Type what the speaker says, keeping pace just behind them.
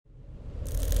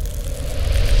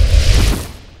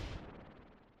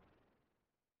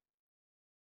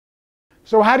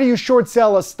So how do you short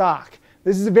sell a stock?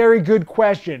 This is a very good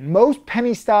question. Most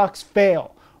penny stocks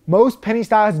fail. Most penny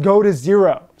stocks go to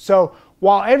zero. So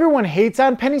while everyone hates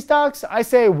on penny stocks, I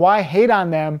say why hate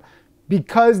on them?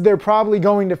 Because they're probably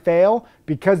going to fail,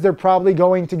 because they're probably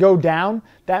going to go down.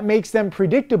 That makes them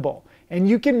predictable. And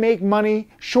you can make money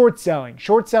short selling.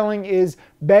 Short selling is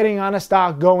betting on a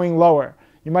stock going lower.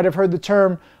 You might have heard the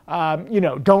term,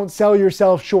 don't sell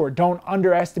yourself short. Don't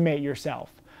underestimate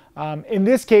yourself. In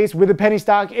this case, with a penny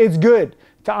stock, it's good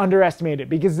to underestimate it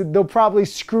because they'll probably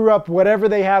screw up whatever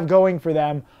they have going for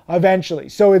them eventually.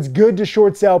 So it's good to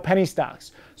short sell penny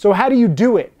stocks. So how do you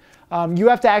do it? You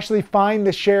have to actually find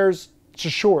the shares to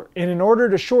short. And in order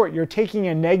to short, you're taking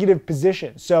a negative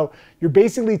position. So you're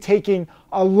basically taking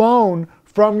a loan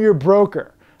from your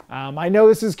broker. I know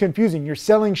this is confusing. You're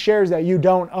selling shares that you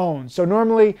don't own. So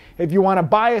normally, if you want to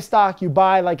buy a stock, you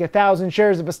buy like 1,000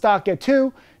 shares of a stock at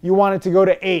 2, you want it to go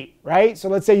to 8, right? So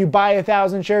let's say you buy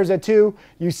 1,000 shares at 2,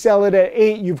 you sell it at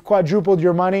 8, you've quadrupled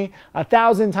your money.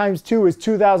 1,000 times 2 is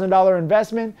 $2,000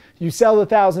 investment. You sell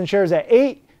 1,000 shares at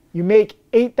 8, you make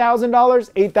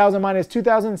 $8,000. 8,000 minus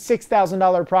 2,000,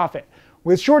 $6,000 profit.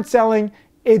 With short selling,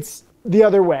 it's the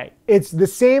other way. It's the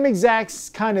same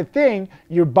exact kind of thing.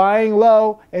 You're buying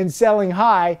low and selling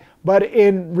high, but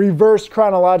in reverse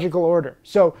chronological order.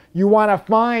 So you want to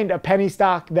find a penny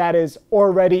stock that is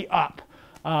already up.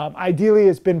 Ideally,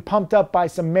 it's been pumped up by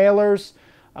some mailers,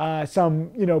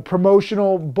 some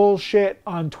promotional bullshit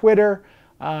on Twitter.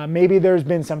 Maybe there's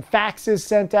been some faxes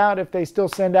sent out, if they still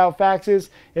send out faxes.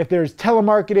 If there's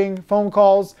telemarketing, phone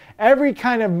calls, every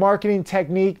kind of marketing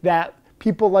technique that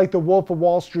people like the Wolf of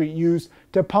Wall Street use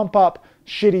to pump up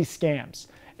shitty scams.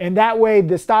 And that way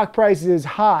the stock price is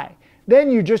high.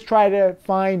 Then you just try to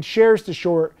find shares to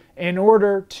short in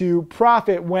order to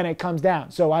profit when it comes down.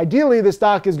 So ideally the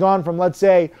stock has gone from, let's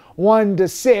say, 1 to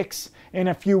 6 in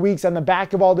a few weeks on the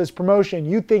back of all this promotion.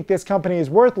 You think this company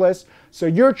is worthless, so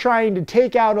you're trying to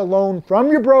take out a loan from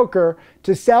your broker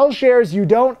to sell shares you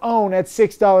don't own at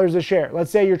 $6 a share. Let's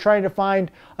say you're trying to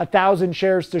find 1,000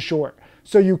 shares to short.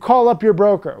 So you call up your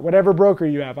broker, whatever broker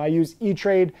you have. I use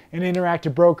E-Trade and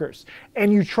Interactive Brokers.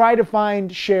 And you try to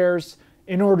find shares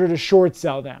in order to short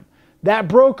sell them. That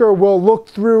broker will look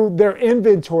through their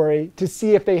inventory to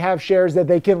see if they have shares that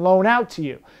they can loan out to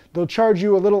you. They'll charge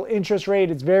you a little interest rate.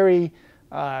 It's very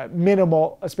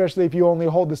minimal, especially if you only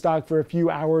hold the stock for a few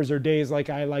hours or days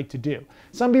like I like to do.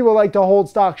 Some people like to hold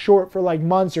stock short for like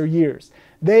months or years.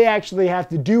 They actually have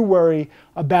to worry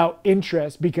about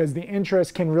interest because the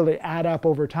interest can really add up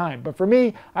over time. But for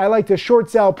me, I like to short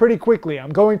sell pretty quickly.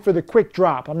 I'm going for the quick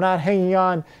drop. I'm not hanging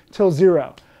on till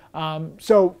zero.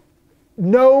 So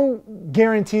no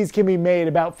guarantees can be made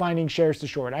about finding shares to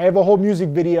short. I have a whole music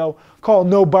video called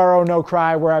No Borrow, No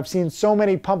Cry, where I've seen so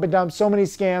many pump and dumps, so many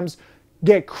scams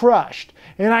get crushed.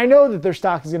 And I know that their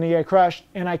stock is going to get crushed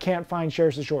and I can't find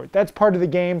shares to short. That's part of the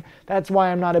game. That's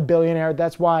why I'm not a billionaire.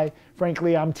 That's why,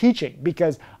 frankly, I'm teaching,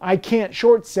 because I can't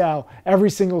short sell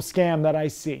every single scam that I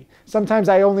see. Sometimes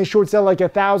I only short sell like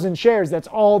 1,000 shares. That's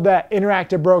all that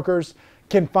Interactive Brokers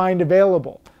can find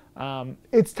available.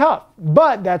 It's tough.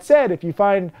 But that said, if you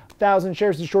find 1,000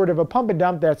 shares to short of a pump and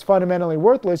dump that's fundamentally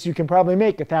worthless, you can probably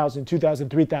make 1,000, 2,000,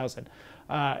 3,000.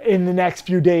 In the next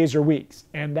few days or weeks.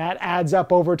 And that adds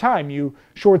up over time. You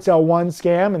short sell one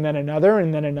scam and then another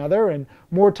and then another, and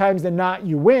more times than not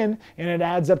you win, and it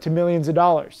adds up to millions of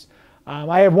dollars.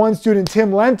 I have one student,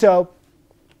 Tim Lento,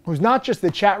 who's not just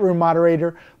the chat room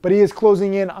moderator, but he is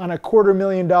closing in on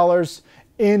 $250,000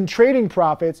 in trading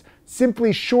profits,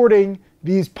 simply shorting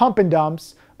these pump and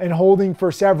dumps and holding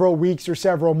for several weeks or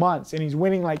several months. And he's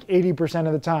winning like 80%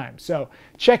 of the time. So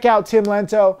check out Tim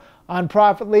Lento on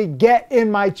Profitly. Get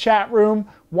in my chat room.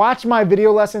 Watch my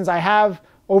video lessons. I have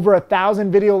over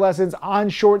 1,000 video lessons on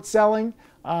short selling.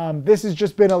 This has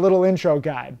just been a little intro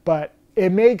guide, but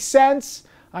it makes sense.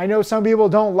 I know some people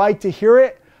don't like to hear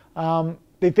it.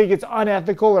 They think it's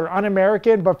unethical or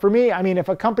un-American, but for me, I mean, if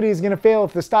a company is going to fail,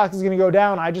 if the stock is going to go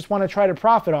down, I just want to try to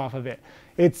profit off of it.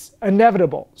 It's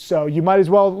inevitable. So you might as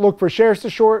well look for shares to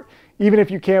short. Even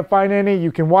if you can't find any,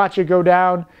 you can watch it go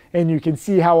down and you can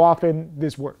see how often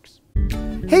this works.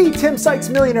 Hey, Tim Sykes,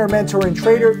 Millionaire Mentor and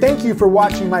Trader. Thank you for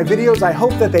watching my videos. I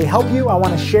hope that they help you. I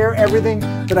want to share everything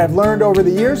that I've learned over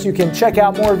the years. You can check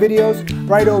out more videos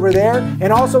right over there.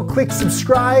 And also click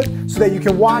subscribe so that you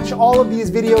can watch all of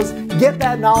these videos, get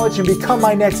that knowledge, and become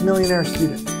my next millionaire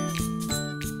student.